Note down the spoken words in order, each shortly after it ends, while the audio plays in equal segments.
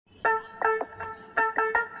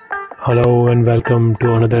Hello and welcome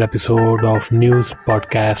to another episode of News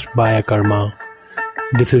Podcast by Akarma.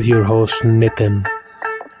 This is your host Nitin.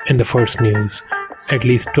 In the first news, at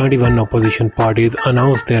least 21 opposition parties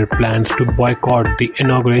announced their plans to boycott the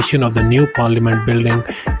inauguration of the new parliament building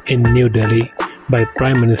in New Delhi by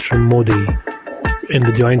Prime Minister Modi. In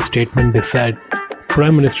the joint statement, they said,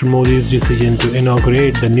 Prime Minister Modi's decision to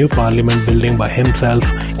inaugurate the new parliament building by himself,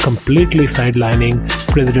 completely sidelining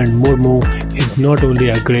President Murmu, is not only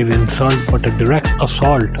a grave insult but a direct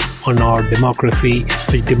assault on our democracy,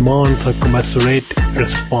 which demands a commensurate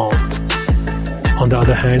response. On the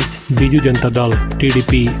other hand, Biju Janata Dal,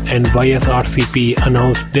 TDP and YSRCP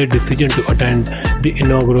announced their decision to attend the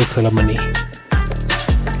inaugural ceremony.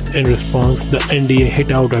 In response, the NDA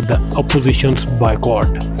hit out at the opposition's boycott,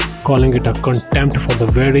 calling it a contempt for the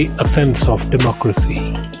very essence of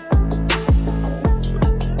democracy.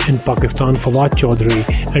 In Pakistan, Fawad Chaudhry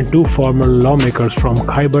and two former lawmakers from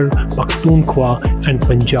Khyber Pakhtunkhwa and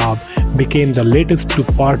Punjab became the latest to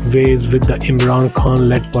part ways with the Imran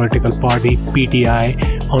Khan-led political party PTI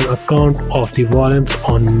on account of the violence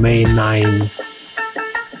on May 9.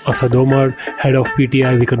 Asad Umar, head of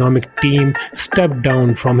PTI's economic team, stepped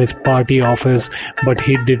down from his party office, but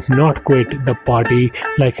he did not quit the party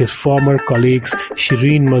like his former colleagues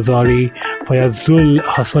Shireen Mazari, Fayyazul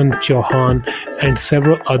Hassan Chohan, and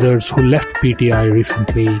several others who left PTI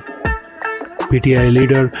recently. PTI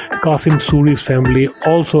leader Qasim Suri's family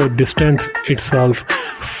also distanced itself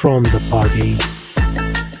from the party.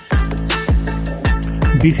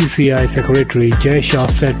 BCCI Secretary Jay Shah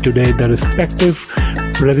said today the respective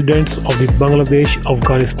presidents of the Bangladesh,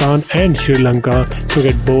 Afghanistan and Sri Lanka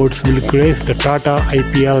cricket boards will grace the Tata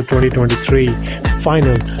IPL 2023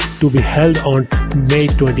 final to be held on May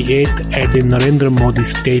 28th at the Narendra Modi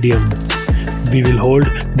Stadium. We will hold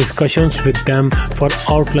discussions with them for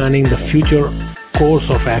outlining the future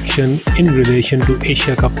course of action in relation to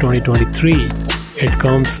Asia Cup 2023. It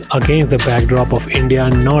comes against the backdrop of India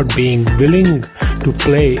not being willing to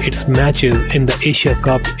play its matches in the Asia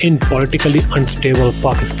Cup in politically unstable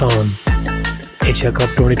Pakistan. Asia Cup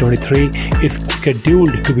 2023 is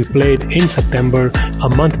scheduled to be played in September, a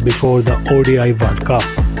month before the ODI World Cup.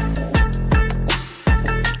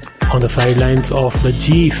 On the sidelines of the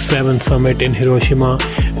G7 summit in Hiroshima,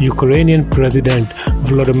 Ukrainian President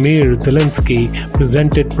Volodymyr Zelensky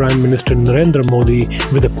presented Prime Minister Narendra Modi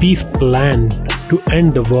with a peace plan to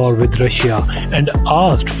end the war with Russia and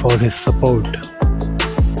asked for his support.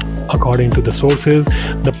 According to the sources,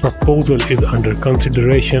 the proposal is under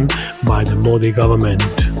consideration by the Modi government.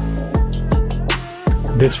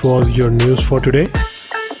 This was your news for today.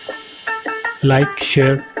 Like,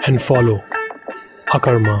 share and follow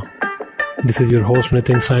Akarma. This is your host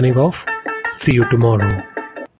Nitin signing off. See you tomorrow.